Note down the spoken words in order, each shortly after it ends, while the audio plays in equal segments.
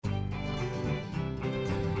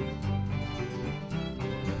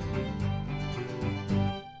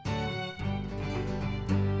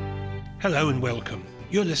Hello and welcome.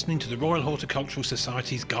 You're listening to the Royal Horticultural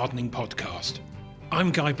Society's Gardening Podcast.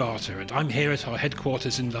 I'm Guy Barter and I'm here at our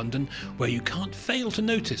headquarters in London, where you can't fail to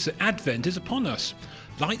notice that Advent is upon us.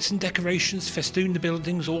 Lights and decorations festoon the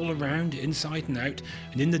buildings all around, inside and out,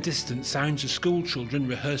 and in the distance sounds of school children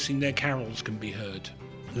rehearsing their carols can be heard.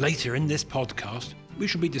 Later in this podcast, we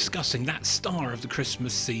shall be discussing that star of the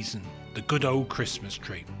Christmas season, the good old Christmas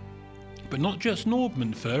tree. But not just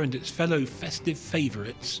Nordman fir and its fellow festive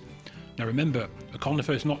favourites. Now remember, a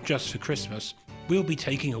conifer is not just for Christmas. We'll be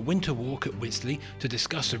taking a winter walk at Wisley to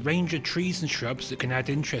discuss a range of trees and shrubs that can add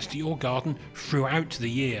interest to your garden throughout the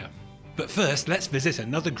year. But first, let's visit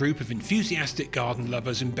another group of enthusiastic garden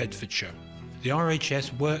lovers in Bedfordshire. The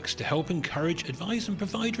RHS works to help encourage, advise and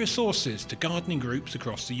provide resources to gardening groups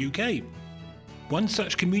across the UK. One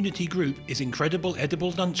such community group is Incredible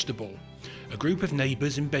Edible Dunstable, a group of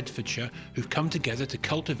neighbours in Bedfordshire who've come together to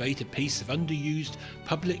cultivate a piece of underused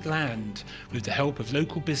public land with the help of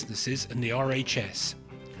local businesses and the RHS.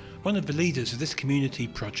 One of the leaders of this community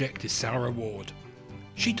project is Sarah Ward.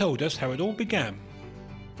 She told us how it all began.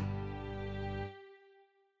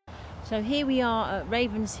 So here we are at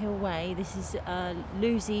Ravenshill Way. This is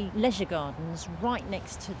Lucy Leisure Gardens, right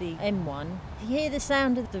next to the M1. You hear the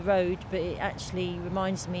sound of the road, but it actually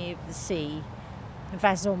reminds me of the sea,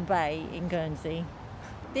 Vazon Bay in Guernsey.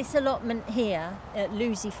 This allotment here at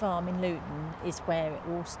Lucy Farm in Luton is where it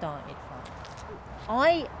all started from.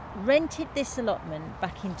 I rented this allotment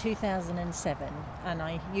back in 2007, and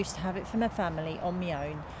I used to have it for my family on my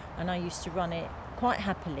own, and I used to run it quite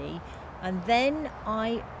happily. And then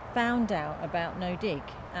I found out about no dig,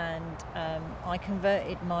 and I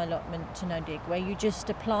converted my allotment to no dig, where you just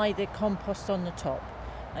apply the compost on the top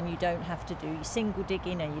and you don't have to do your single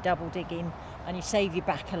digging and your double digging, and you save your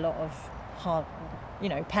back a lot of hard,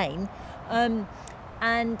 pain.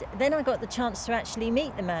 And then I got the chance to actually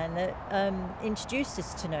meet the man that introduced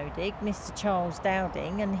us to no dig, Mr. Charles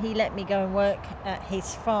Dowding, and he let me go and work at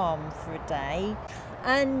his farm for a day.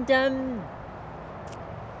 And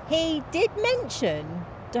he did mention,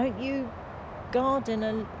 don't you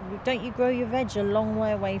grow your veg a long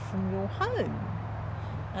way away from your home?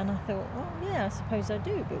 And I thought, well, yeah, I suppose I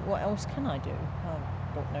do, but what else can I do?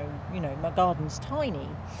 I've got no, my garden's tiny.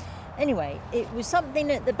 Anyway, it was something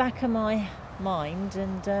at the back of my mind,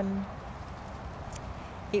 and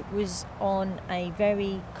it was on a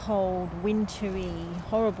very cold, wintry,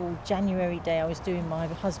 horrible January day. I was doing my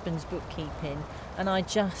husband's bookkeeping, and I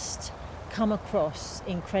just come across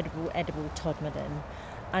Incredible Edible Todmorden,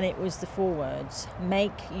 and it was the 4 words: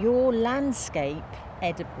 make your landscape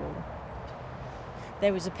edible.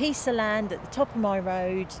 There was a piece of land at the top of my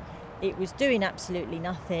road. It was doing absolutely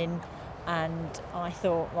nothing, and I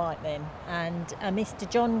thought, right then. And Mr.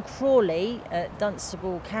 John Crawley at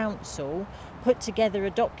Dunstable Council put together a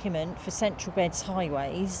document for Central Beds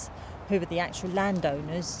Highways, who were the actual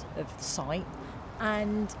landowners of the site,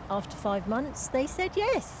 and after 5 months they said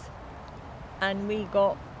yes. And we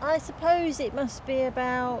got, I suppose it must be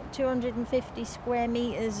about 250 square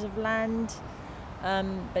metres of land,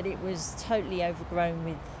 but it was totally overgrown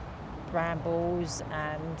with brambles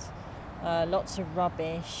and lots of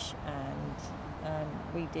rubbish, and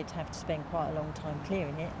we did have to spend quite a long time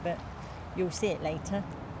clearing it, but you'll see it later,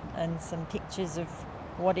 and some pictures of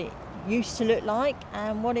what it used to look like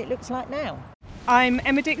and what it looks like now. I'm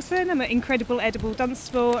Emma Dixon, I'm at Incredible Edible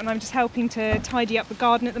Dunstable, and I'm just helping to tidy up the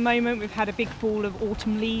garden at the moment. We've had a big fall of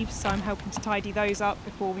autumn leaves, so I'm helping to tidy those up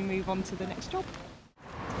before we move on to the next job.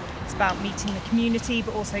 It's about meeting the community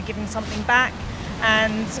but also giving something back,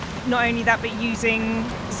 and not only that but using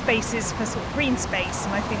spaces for sort of green space,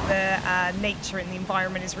 and I think the nature and the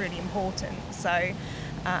environment is really important. So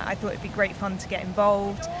I thought it'd be great fun to get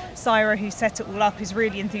involved. Sarah, who set it all up, is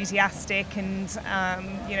really enthusiastic, and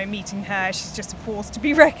meeting her, she's just a force to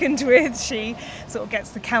be reckoned with. She sort of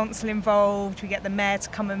gets the council involved, we get the mayor to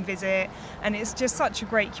come and visit, and it's just such a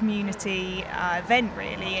great community event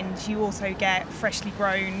really. And you also get freshly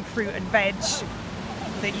grown fruit and veg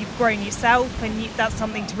that you've grown yourself, and that's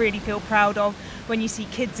something to really feel proud of. When you see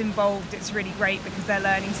kids involved, it's really great because they're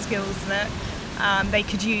learning skills that they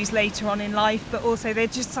could use later on in life, but also they're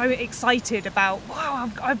just so excited about, wow,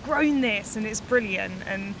 I've grown this, and it's brilliant.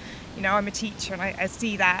 And I'm a teacher, and I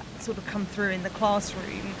see that sort of come through in the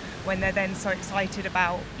classroom when they're then so excited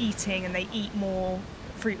about eating, and they eat more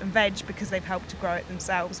fruit and veg because they've helped to grow it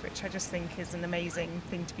themselves, which I just think is an amazing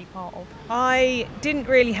thing to be part of. I didn't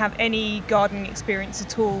really have any gardening experience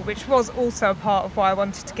at all, which was also a part of why I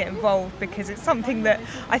wanted to get involved, because it's something that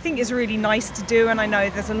I think is really nice to do, and I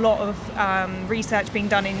know there's a lot of research being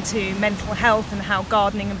done into mental health and how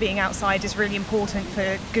gardening and being outside is really important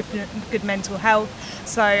for good mental health.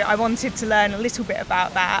 So I wanted to learn a little bit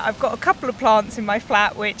about that. I've got a couple of plants in my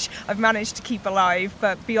flat which I've managed to keep alive,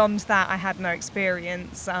 but beyond that I had no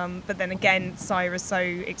experience. But then again, Syra's so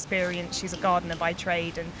experienced, she's a gardener by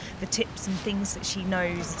trade, and the tips and things that she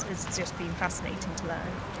knows has just been fascinating to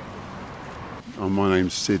learn. My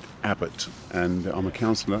name's Sid Abbott, and I'm a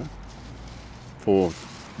councillor for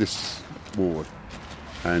this ward,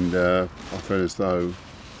 and I feel as though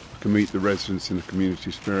I can meet the residents in the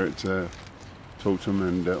community spirit, talk to them,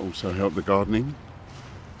 and also help the gardening.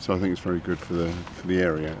 So I think it's very good for the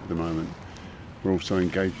area at the moment. We're also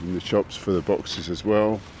engaging the shops for the boxes as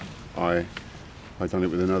well. I've done it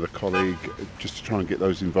with another colleague just to try and get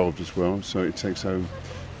those involved as well. So it takes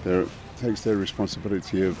their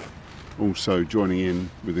responsibility of also joining in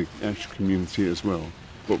with the actual community as well.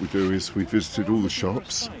 What we do is we visited all the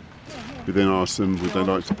shops. We then asked them would they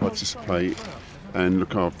like to participate and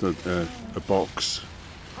look after a box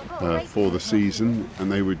for the season,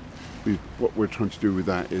 and what we're trying to do with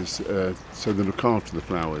that is so they look after the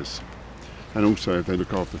flowers, and also if they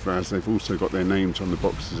look after the flowers they've also got their names on the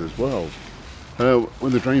boxes as well.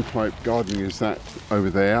 When the drain pipe gardening is that over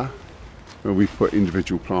there, where we put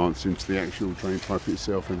individual plants into the actual drain pipe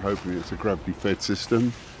itself, and hoping it's a gravity fed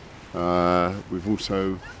system. We've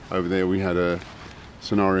also over there we had a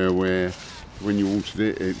scenario where when you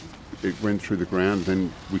watered it went through the ground,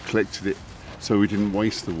 then we collected it so we didn't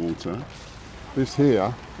waste the water. This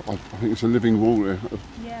here, I think it's a living water.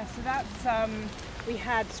 Yeah, so that's, we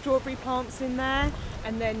had strawberry plants in there,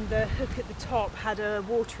 and then the hook at the top had a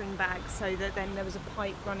watering bag, so that then there was a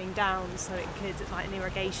pipe running down, so it could, like an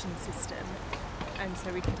irrigation system, and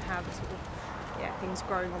so we could have sort of, things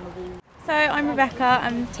growing on the wall. So I'm Rebecca,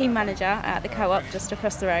 I'm team manager at the co-op just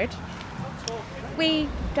across the road. We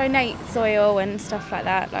donate soil and stuff like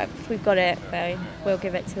that, like if we've got it, we'll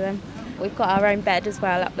give it to them. We've got our own bed as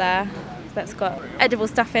well up there that's got edible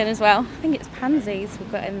stuff in as well. I think it's pansies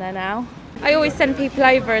we've got in there now. I always send people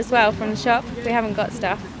over as well from the shop if we haven't got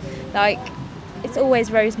stuff. Like, it's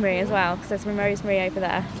always rosemary as well, because there's some rosemary over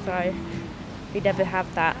there, so we never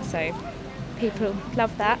have that, so people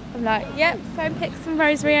love that. I'm like, yep, go and pick some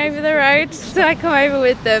rosemary over the road. So I come over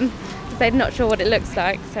with them, because they're not sure what it looks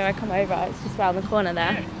like, so I come over, it's just round the corner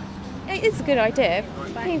there. It is a good idea,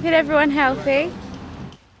 keeping everyone healthy.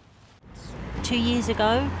 2 years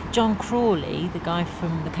ago, John Crawley, the guy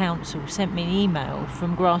from the council, sent me an email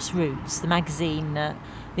from Grassroots, the magazine that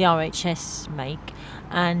the RHS make,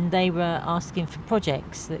 and they were asking for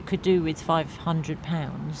projects that could do with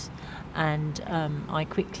 £500, and I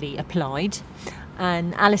quickly applied.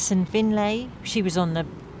 And Alison Finlay, she was on the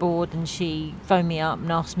board, and she phoned me up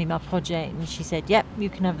and asked me my project, and she said, yep, you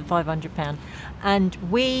can have the £500. And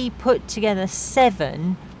we put together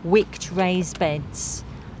 7 wicked raised beds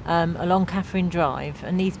along Catherine Drive,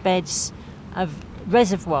 and these beds have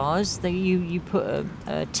reservoirs that you put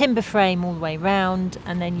a timber frame all the way round,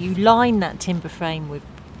 and then you line that timber frame with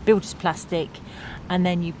builder's plastic, and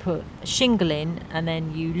then you put a shingle in, and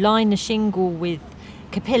then you line the shingle with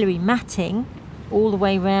capillary matting all the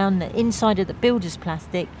way round the inside of the builder's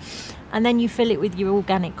plastic, and then you fill it with your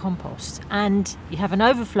organic compost, and you have an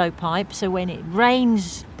overflow pipe, so when it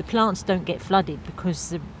rains the plants don't get flooded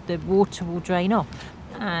because the water will drain off.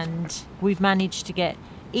 And we've managed to get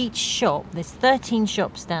each shop, there's 13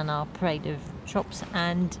 shops down our parade of shops,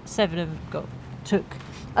 and 7 of them took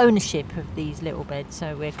ownership of these little beds.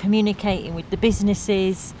 So we're communicating with the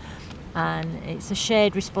businesses, and it's a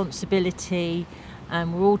shared responsibility,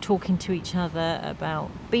 and we're all talking to each other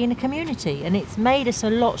about being a community, and it's made us a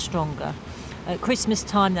lot stronger. At Christmas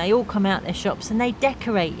time they all come out their shops and they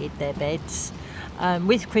decorated their beds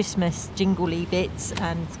with Christmas jingly bits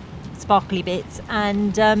and sparkly bits,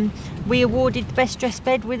 and we awarded the best dressed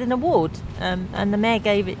bed with an award, and the mayor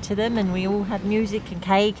gave it to them, and we all had music and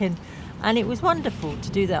cake, and it was wonderful to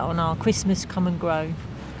do that on our Christmas Come and Grow.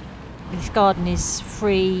 This garden is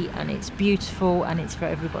free, and it's beautiful, and it's for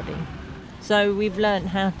everybody. So we've learned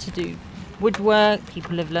how to do woodwork,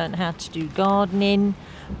 people have learned how to do gardening,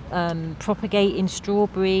 propagating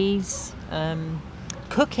strawberries,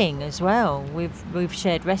 cooking as well. We've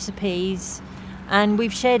shared recipes, and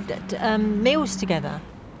we've shared meals together.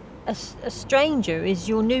 A stranger is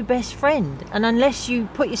your new best friend, and unless you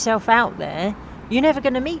put yourself out there, you're never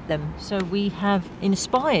going to meet them. So we have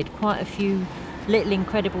inspired quite a few little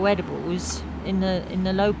incredible edibles in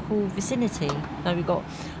the local vicinity. So we've got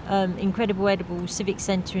Incredible Edible Civic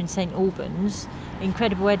Centre in St Albans,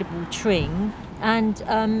 Incredible Edible Tring, and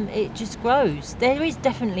it just grows. There is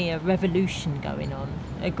definitely a revolution going on,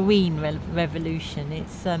 a green revolution.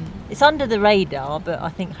 It's under the radar, but I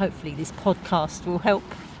think hopefully this podcast will help.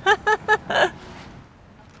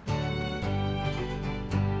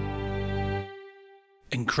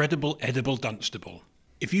 Incredible Edible Dunstable.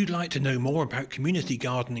 If you'd like to know more about community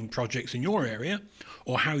gardening projects in your area,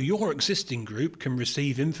 or how your existing group can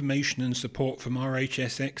receive information and support from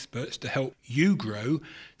RHS experts to help you grow,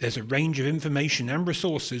 there's a range of information and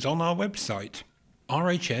resources on our website,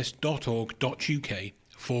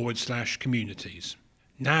 rhs.org.uk/communities.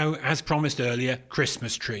 Now, as promised earlier,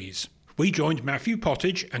 Christmas trees. We joined Matthew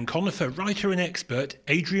Pottage and conifer writer and expert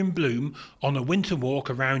Adrian Bloom on a winter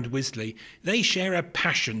walk around Wisley. They share a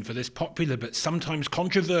passion for this popular but sometimes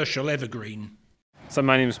controversial evergreen. So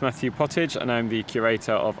my name is Matthew Pottage and I'm the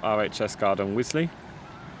curator of RHS Garden Wisley.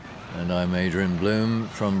 And I'm Adrian Bloom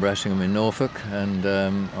from Bressingham in Norfolk, and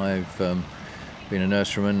I've been a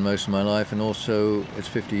nurseryman most of my life, and also it's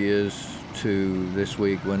 50 years to this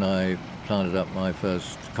week when I planted up my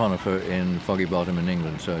first conifer in Foggy Bottom in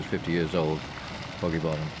England, so it's 50 years old, Foggy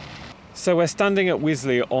Bottom. So we're standing at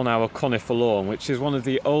Wisley on our conifer lawn, which is one of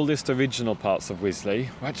the oldest original parts of Wisley.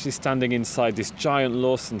 We're actually standing inside this giant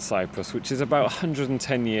Lawson cypress, which is about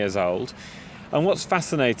 110 years old. And what's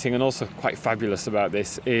fascinating and also quite fabulous about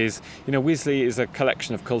this is, Wisley is a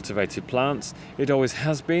collection of cultivated plants. It always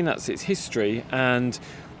has been, that's its history, and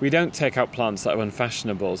we don't take out plants that are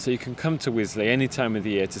unfashionable, so you can come to Wisley any time of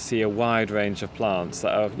the year to see a wide range of plants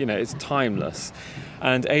that are, it's timeless.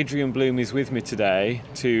 And Adrian Bloom is with me today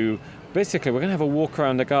to, basically, we're going to have a walk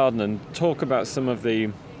around the garden and talk about some of the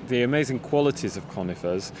amazing qualities of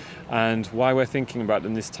conifers and why we're thinking about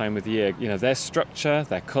them this time of the year. Their structure,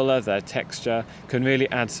 their colour, their texture can really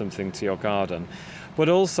add something to your garden. But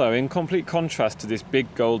also, in complete contrast to this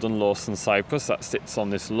big golden Lawson cypress that sits on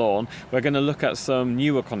this lawn, we're going to look at some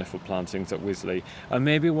newer conifer plantings at Wisley, and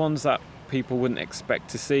maybe ones that people wouldn't expect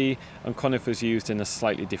to see, and conifers used in a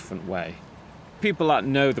slightly different way. People that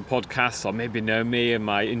know the podcast, or maybe know me and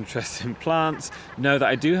my interest in plants, know that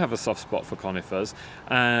I do have a soft spot for conifers.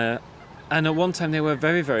 And at one time they were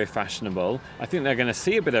very, very fashionable. I think they're going to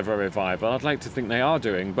see a bit of a revival. I'd like to think they are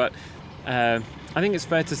doing, but I think it's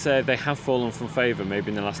fair to say they have fallen from favour maybe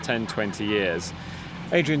in the last 10, 20 years.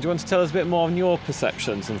 Adrian, do you want to tell us a bit more on your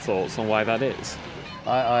perceptions and thoughts on why that is?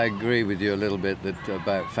 I agree with you a little bit that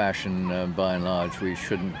about fashion, by and large, we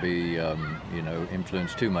shouldn't be,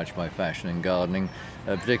 influenced too much by fashion in gardening,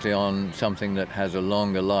 particularly on something that has a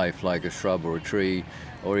longer life, like a shrub or a tree,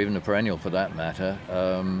 or even a perennial for that matter.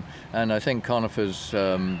 And I think conifers,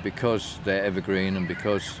 because they're evergreen and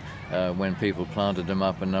because when people planted them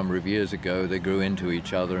up a number of years ago, they grew into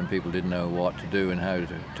each other and people didn't know what to do and how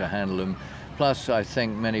to handle them. Plus, I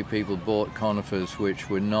think many people bought conifers which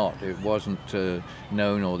were not. It wasn't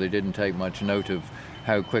known, or they didn't take much note of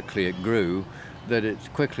how quickly it grew, that it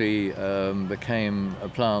quickly became a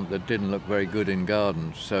plant that didn't look very good in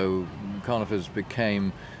gardens. So conifers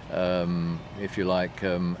became, if you like,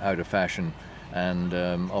 out of fashion and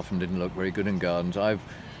often didn't look very good in gardens. I've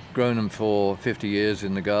grown them for 50 years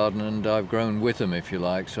in the garden, and I've grown with them, if you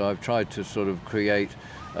like. So I've tried to sort of create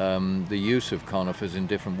the use of conifers in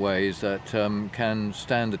different ways that can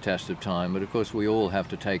stand the test of time. But of course we all have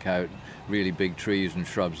to take out really big trees and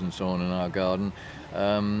shrubs and so on in our garden,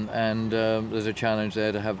 and there's a challenge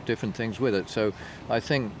there to have different things with it. So I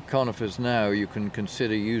think conifers now, you can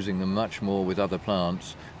consider using them much more with other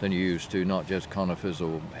plants than you used to, not just conifers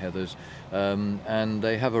or heathers, and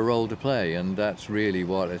they have a role to play, and that's really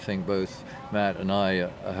what I think both Matt and I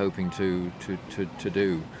are hoping to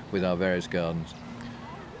do with our various gardens.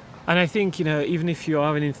 And I think, even if you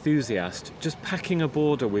are an enthusiast, just packing a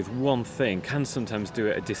border with one thing can sometimes do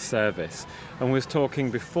it a disservice. And we was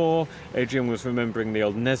talking before, Adrian was remembering the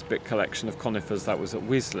old Nesbitt collection of conifers that was at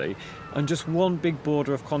Wisley, and just one big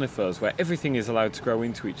border of conifers where everything is allowed to grow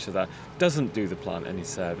into each other doesn't do the plant any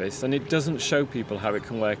service, and it doesn't show people how it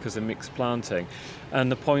can work as a mixed planting.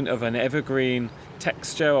 And the point of an evergreen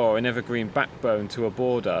texture or an evergreen backbone to a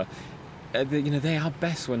border, they are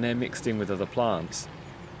best when they're mixed in with other plants.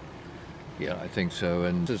 Yeah, I think so,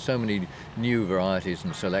 and there's so many new varieties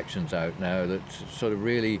and selections out now that sort of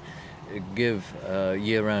really give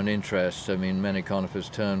year-round interest. I mean, many conifers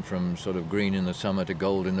turn from sort of green in the summer to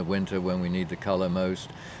gold in the winter when we need the colour most.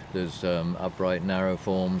 There's upright, narrow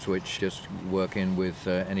forms which just work in with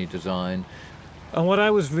any design. And what I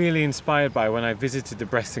was really inspired by when I visited the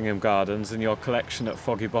Bressingham Gardens and your collection at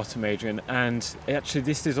Foggy Bottom, Adrian, and actually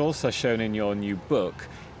this is also shown in your new book,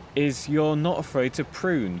 is you're not afraid to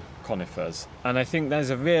prune conifers. And I think there's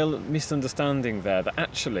a real misunderstanding there that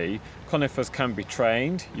actually conifers can be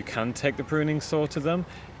trained, you can take the pruning saw to them,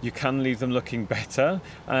 you can leave them looking better,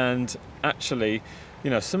 and actually,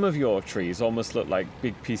 some of your trees almost look like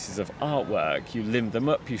big pieces of artwork. You limb them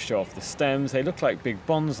up, you show off the stems, they look like big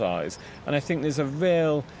bonsais. And I think there's a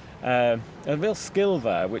real skill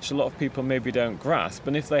there which a lot of people maybe don't grasp.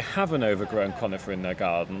 And if they have an overgrown conifer in their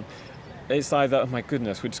garden, it's either, oh my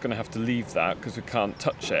goodness, we're just going to have to leave that because we can't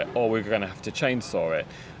touch it, or we're going to have to chainsaw it.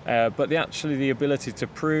 But the ability to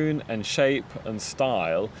prune and shape and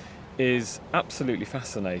style is absolutely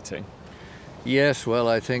fascinating. Yes, well,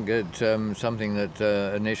 I think it's something that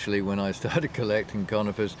initially when I started collecting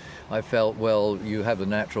conifers, I felt, well, you have a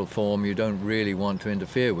natural form, you don't really want to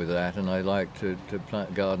interfere with that, and I like to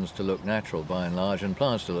plant gardens to look natural by and large, and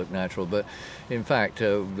plants to look natural. But in fact,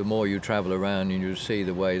 the more you travel around and you see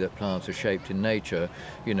the way that plants are shaped in nature,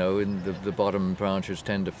 and the bottom branches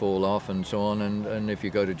tend to fall off and so on, and if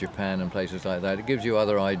you go to Japan and places like that, it gives you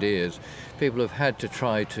other ideas. People have had to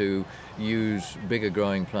try to use bigger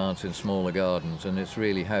growing plants in smaller gardens, and it's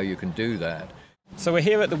really how you can do that. So we're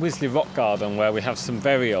here at the Wisley Rock Garden, where we have some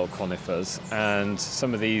very old conifers, and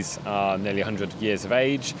some of these are nearly 100 years of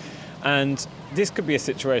age, and this could be a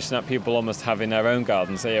situation that people almost have in their own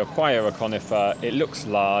gardens. They acquire a conifer, it looks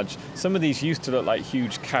large. Some of these used to look like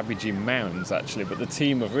huge cabbagey mounds actually, but the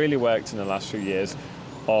team have really worked in the last few years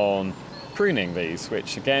on pruning these,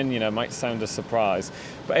 which again, might sound a surprise.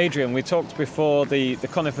 But Adrian, we talked before, the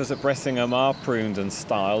conifers at Bressingham are pruned and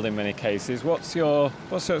styled in many cases. What's some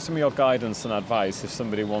of your guidance and advice if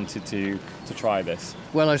somebody wanted to try this?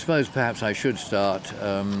 Well, I suppose perhaps I should start,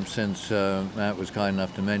 since Matt was kind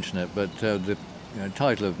enough to mention it, but the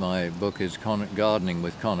title of my book is Gardening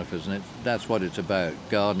with Conifers, and that's what it's about,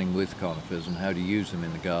 gardening with conifers and how to use them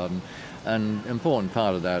in the garden. And an important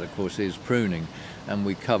part of that, of course, is pruning. And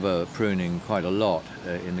we cover pruning quite a lot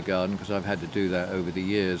in the garden because I've had to do that over the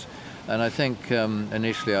years. And I think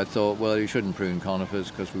initially I thought, well, you shouldn't prune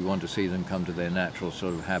conifers because we want to see them come to their natural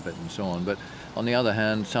sort of habit and so on. But on the other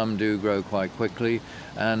hand, some do grow quite quickly,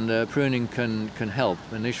 and pruning can help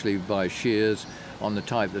initially by shears on the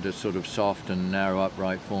type that are sort of soft and narrow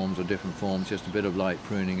upright forms or different forms. Just a bit of light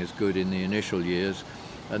pruning is good in the initial years.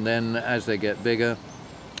 And then as they get bigger,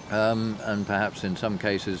 and perhaps in some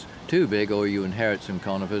cases too big, or you inherit some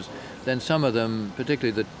conifers, then some of them,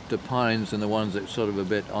 particularly the pines and the ones that sort of a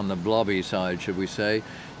bit on the blobby side, should we say,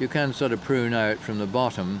 you can sort of prune out from the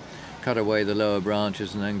bottom, cut away the lower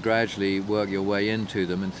branches, and then gradually work your way into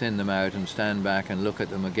them and thin them out and stand back and look at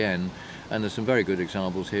them again. And there's some very good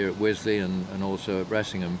examples here at Wisley and also at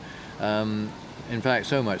Bressingham. In fact,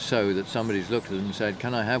 so much so that somebody's looked at them and said,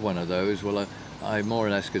 can I have one of those? Well, I more or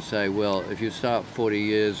less could say, well, if you start 40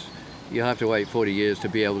 years, you have to wait 40 years to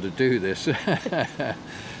be able to do this.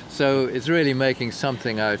 So it's really making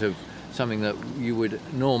something out of something that you would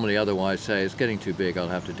normally otherwise say, it's getting too big, I'll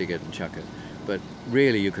have to dig it and chuck it. But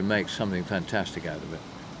really you can make something fantastic out of it.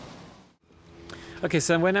 Okay,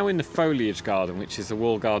 so we're now in the foliage garden, which is the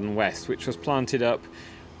Wall Garden West, which was planted up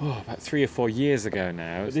about 3 or 4 years ago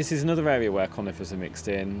now. This is another area where conifers are mixed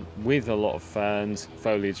in with a lot of ferns,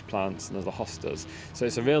 foliage plants and other hostas. So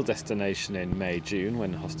it's a real destination in May, June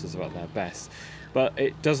when hostas are at their best. But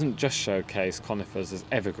it doesn't just showcase conifers as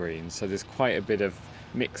evergreens, so there's quite a bit of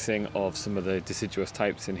mixing of some of the deciduous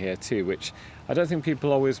types in here too, which I don't think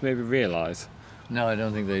people always maybe realise. No, I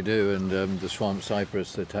don't think they do, and the swamp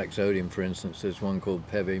cypress, the taxodium for instance, there's one called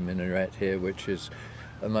Peve minaret here, which is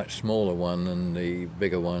a much smaller one than the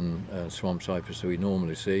bigger one, swamp cypress that we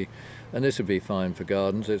normally see. And this would be fine for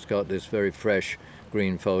gardens. It's got this very fresh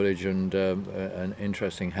green foliage and an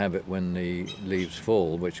interesting habit when the leaves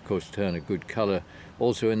fall, which of course turn a good colour.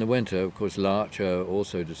 Also in the winter, of course, larch are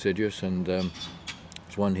also deciduous, and there's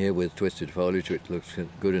one here with twisted foliage which looks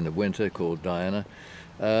good in the winter called Diana.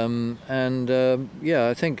 I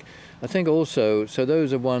think also, so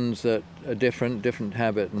those are ones that are different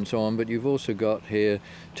habit and so on, but you've also got here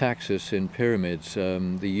Taxus in pyramids,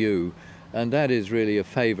 the yew, and that is really a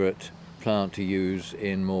favourite plant to use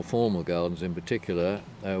in more formal gardens in particular,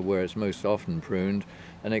 where it's most often pruned,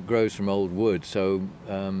 and it grows from old wood, so,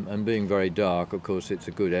 and being very dark, of course, it's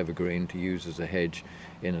a good evergreen to use as a hedge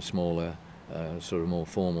in a smaller, sort of more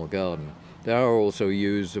formal garden. There are also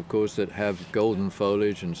yews, of course, that have golden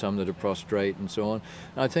foliage and some that are prostrate and so on.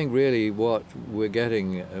 And I think really what we're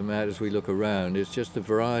getting, Matt, as we look around, is just the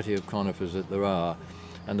variety of conifers that there are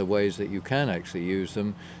and the ways that you can actually use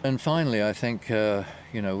them. And finally, I think,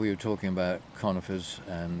 we were talking about conifers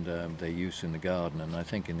and their use in the garden, and I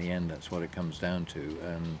think in the end that's what it comes down to.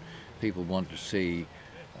 And people want to see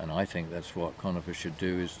And I think that's what conifers should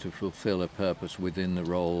do, is to fulfill a purpose within the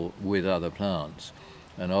role with other plants.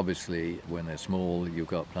 And obviously, when they're small, you've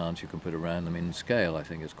got plants you can put around them in scale. I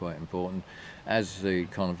think is quite important. As the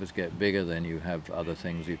conifers get bigger, then you have other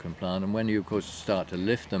things you can plant. And when you, of course, start to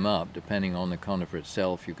lift them up, depending on the conifer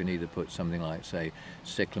itself, you can either put something like, say,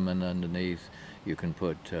 cyclamen underneath. You can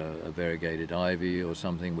put a variegated ivy or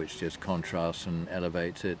something which just contrasts and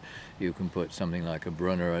elevates it. You can put something like a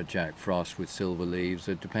Brunner or Jack Frost with silver leaves.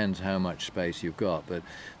 It depends how much space you've got, but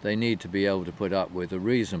they need to be able to put up with a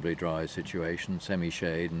reasonably dry situation,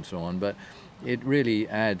 semi-shade and so on. But it really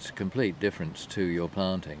adds complete difference to your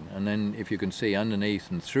planting. And then if you can see underneath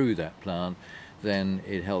and through that plant, then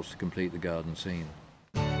it helps to complete the garden scene.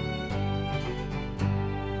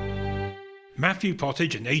 Matthew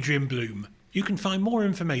Pottage and Adrian Bloom. You can find more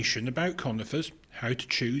information about conifers, how to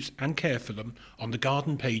choose and care for them, on the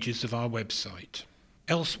garden pages of our website.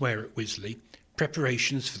 Elsewhere at Wisley,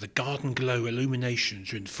 preparations for the Garden Glow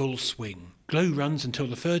illuminations are in full swing. Glow runs until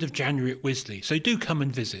the 3rd of January at Wisley, so do come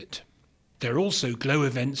and visit. There are also Glow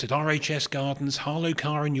events at RHS Gardens, Harlow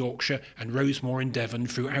Carr in Yorkshire and Rosemore in Devon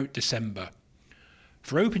throughout December.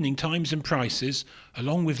 For opening times and prices,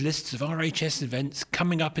 along with lists of RHS events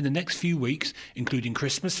coming up in the next few weeks, including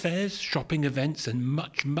Christmas fairs, shopping events and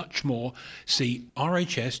much, much more, see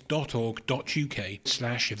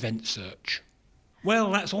rhs.org.uk/event search.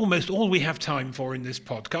 Well, that's almost all we have time for in this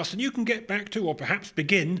podcast, and you can get back to, or perhaps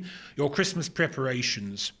begin, your Christmas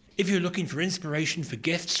preparations. If you're looking for inspiration for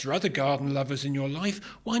gifts for other garden lovers in your life,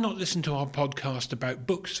 why not listen to our podcast about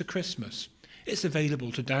books for Christmas? It's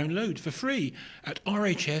available to download for free at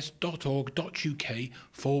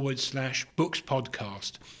rhs.org.uk/books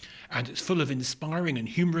podcast, and it's full of inspiring and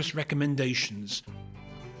humorous recommendations.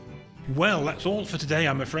 Well, that's all for today,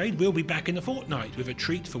 I'm afraid. We'll be back in a fortnight with a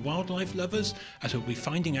treat for wildlife lovers, as we'll be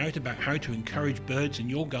finding out about how to encourage birds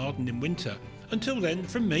in your garden in winter. Until then,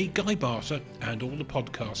 from me, Guy Barter, and all the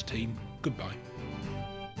podcast team, goodbye.